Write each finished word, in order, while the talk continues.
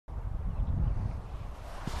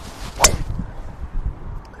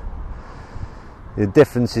The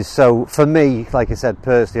difference is, so for me, like I said,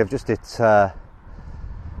 personally, I've just hit,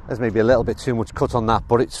 there's maybe a little bit too much cut on that,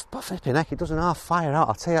 but it's flipping heck, it doesn't half fire out.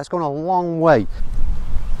 I'll tell you, it's gone a long way.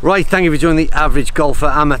 Right, thank you for joining The Average Golfer.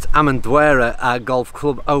 I'm at Amendoeira Golf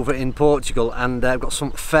Club over in Portugal, and I've got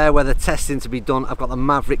some fair weather testing to be done. I've got the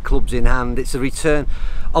Maverick clubs in hand. It's a return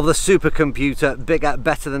of the supercomputer, bigger,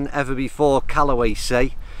 better than ever before, Callaway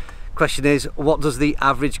say. Question is, what does the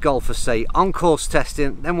average golfer say? On course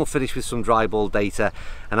testing, then we'll finish with some dry ball data,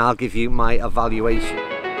 and I'll give you my evaluation.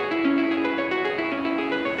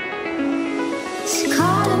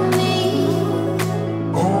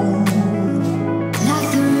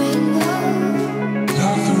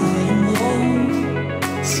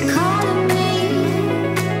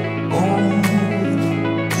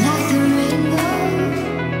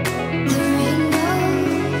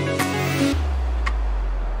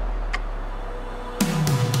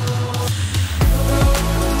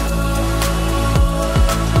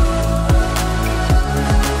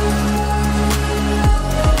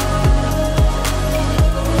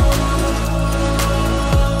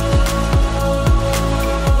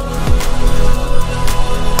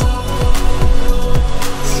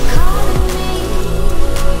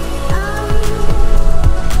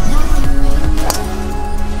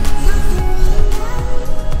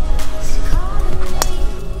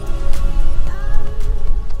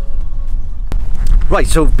 Right,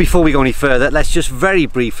 so before we go any further, let's just very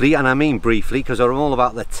briefly, and I mean briefly because I'm all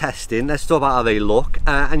about the testing, let's talk about how they look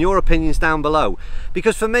and your opinions down below.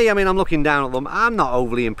 Because for me, I mean, I'm looking down at them, I'm not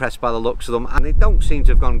overly impressed by the looks of them, and they don't seem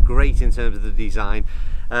to have gone great in terms of the design.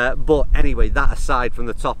 But anyway, that aside, from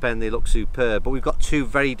the top end, they look superb. But we've got two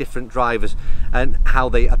very different drivers and how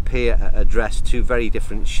they appear addressed, two very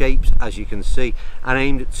different shapes, as you can see, and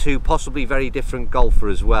aimed at two possibly very different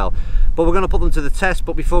golfers as well. But we're going to put them to the test.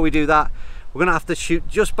 But before we do that, we're going to have to shoot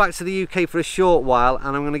just back to the UK for a short while, and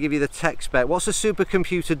I'm going to give you the tech spec. What's the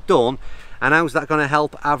supercomputer done, and how's that going to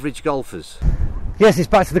help average golfers? Yes, it's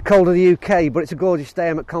back to the cold of the UK, but it's a gorgeous day.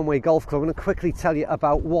 I'm at Conway Golf Club. I'm going to quickly tell you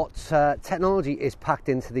about what technology is packed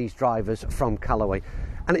into these drivers from Callaway.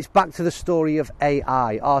 And it's back to the story of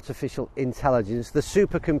AI, artificial intelligence. The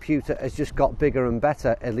supercomputer has just got bigger and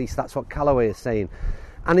better, at least that's what Callaway is saying.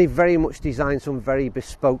 And they've very much designed some very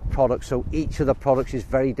bespoke products, so each of the products is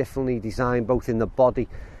very differently designed, both in the body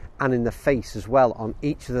and in the face as well, on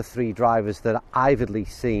each of the three drivers that I've at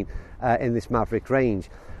least seen in this Maverick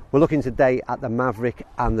range. We're looking today at the Maverick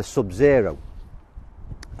and the Sub-Zero.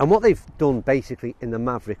 And what they've done basically in the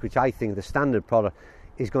Maverick, which I think the standard product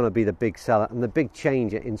is going to be the big seller and the big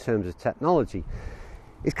changer in terms of technology,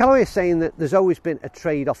 is Callaway is saying that there's always been a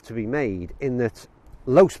trade-off to be made, in that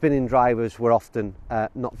low spinning drivers were often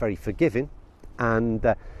not very forgiving, and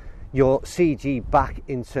your CG back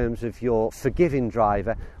in terms of your forgiving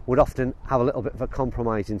driver would often have a little bit of a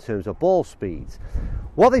compromise in terms of ball speeds.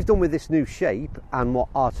 What they've done with this new shape, and what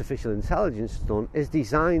artificial intelligence has done, is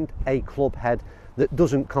designed a club head that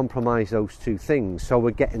doesn't compromise those two things. So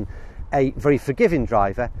we're getting a very forgiving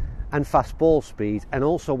driver and fast ball speed, and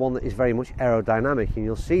also one that is very much aerodynamic, and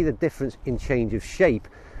you'll see the difference in change of shape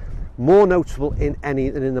more notable in any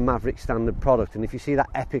than in the Maverick standard product. And if you see that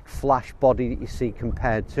epic flash body that you see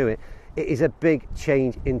compared to it, it is a big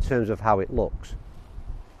change in terms of how it looks.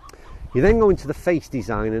 You then go into the face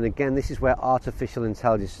design, and again, this is where artificial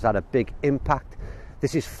intelligence has had a big impact.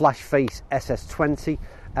 This is Flash Face SS20.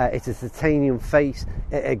 It's a titanium face.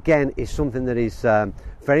 It again is something that is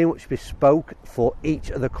very much bespoke for each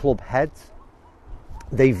of the club heads.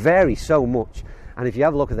 They vary so much. And if you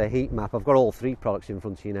have a look at the heat map, I've got all three products in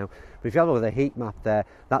front of you now, but if you have a look at the heat map there,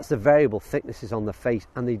 that's the variable thicknesses on the face,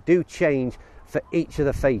 and they do change for each of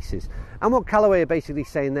the faces. And what Callaway are basically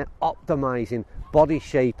saying, they're optimizing body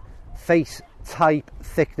shape, face type,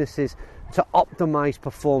 thicknesses to optimize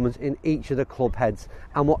performance in each of the club heads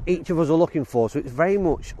and what each of us are looking for. So it's very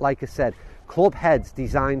much, like I said, club heads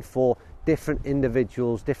designed for different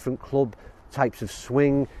individuals, different club types of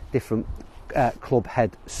swing, different club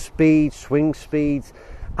head speed, swing speeds,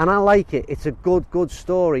 and I like it. It's a good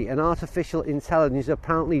story, and artificial intelligence is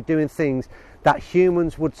apparently doing things that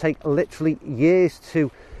humans would take literally years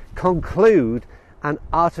to conclude, and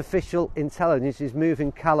artificial intelligence is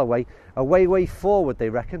moving Callaway a way forward, they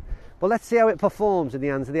reckon. But let's see how it performs in the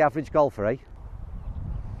hands of the average golfer, eh?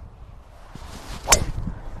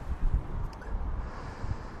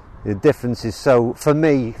 The difference is, so for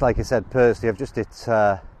me, like I said, personally, I've just hit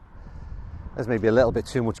there's maybe a little bit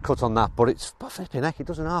too much cut on that, but it's flipping heck, it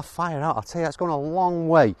doesn't half fire out. I'll tell you, it's gone a long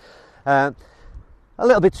way. A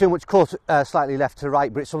little bit too much cut, slightly left to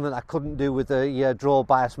right, but it's something that I couldn't do with the Draw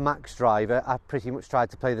Bias Max driver. I pretty much tried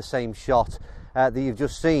to play the same shot that you've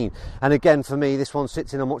just seen. And again, for me, this one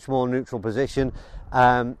sits in a much more neutral position.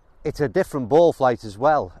 It's a different ball flight as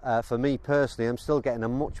well. For me personally, I'm still getting a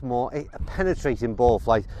much more penetrating ball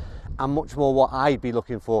flight and much more what I'd be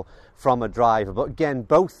looking for from a driver. But again,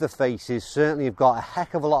 both the faces certainly have got a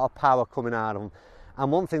heck of a lot of power coming out of them.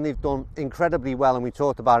 And one thing they've done incredibly well, and we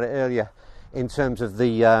talked about it earlier in terms of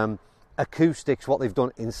the acoustics, what they've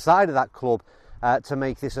done inside of that club to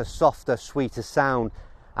make this a softer, sweeter sound.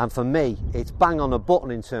 And for me, it's bang on the button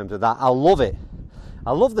in terms of that. I love it.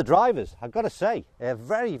 I love the drivers, I've got to say. They're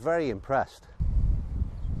very, very impressed.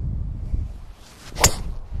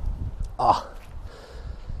 Oh.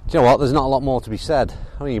 Do you know what, there's not a lot more to be said.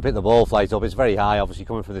 I mean, you pick the ball flight up, it's very high, obviously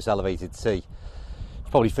coming from this elevated tee. It's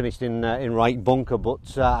probably finished in right bunker,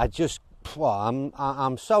 but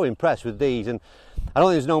I'm so impressed with these, and I don't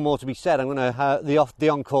think there's no more to be said. I'm going to the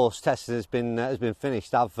on-course test has been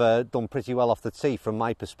finished. I've done pretty well off the tee from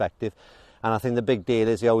my perspective, and I think the big deal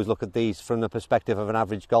is you always look at these from the perspective of an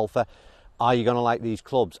average golfer. Are you going to like these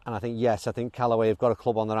clubs? And I think yes, I think Callaway have got a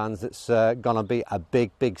club on their hands that's going to be a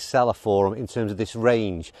big seller for them in terms of this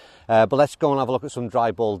range. But let's go and have a look at some dry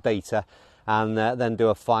ball data and then do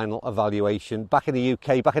a final evaluation. Back in the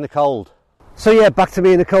UK, back in the cold. So yeah, back to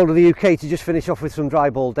me in the cold of the UK to just finish off with some dry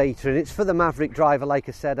ball data, and it's for the Maverick driver. Like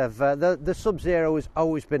I said, the Sub-Zero has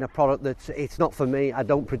always been a product that it's not for me. I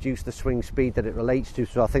don't produce the swing speed that it relates to,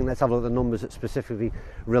 so I think let's have a look at the numbers that specifically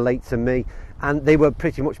relate to me. And they were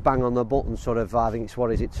pretty much bang on the button, sort of, I think it's,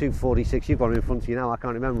 what is it, 246, you've got them in front of you now, I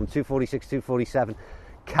can't remember them, 246, 247,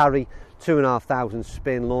 carry, 2,500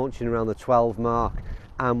 spin, launching around the 12 mark,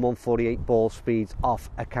 and 148 ball speeds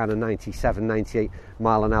off a kind of 97, 98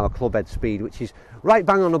 mile an hour club head speed, which is right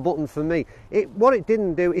bang on the button for me. What it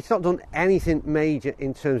didn't do, it's not done anything major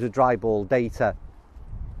in terms of dry ball data,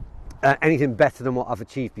 anything better than what I've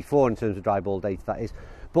achieved before in terms of dry ball data, that is,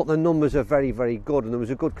 but the numbers are very, very good, and there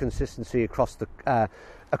was a good consistency across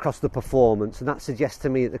the performance, and that suggests to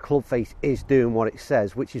me that the club face is doing what it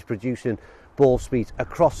says, which is producing ball speeds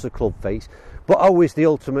across the club face. But always the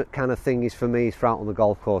ultimate kind of thing is for me is for out on the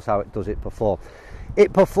golf course, how does it perform.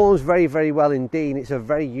 It performs very, very well indeed. It's a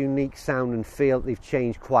very unique sound and feel. They've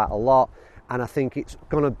changed quite a lot, and I think it's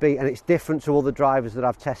going to be, and it's different to all the drivers that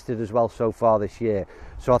I've tested as well so far this year.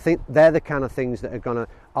 So I think they're the kind of things that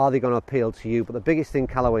are they going to appeal to you. But the biggest thing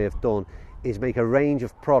Callaway have done is make a range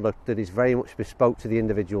of product that is very much bespoke to the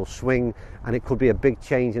individual swing, and it could be a big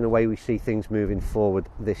change in the way we see things moving forward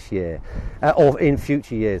this year, or in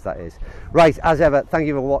future years, that is. Right, as ever, thank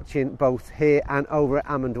you for watching both here and over at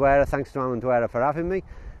Amendoira. Thanks to Amendoira for having me.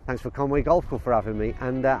 Thanks for Conway Golf Club for having me,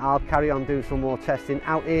 and I'll carry on doing some more testing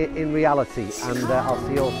out here in reality, and I'll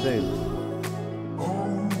see you all soon.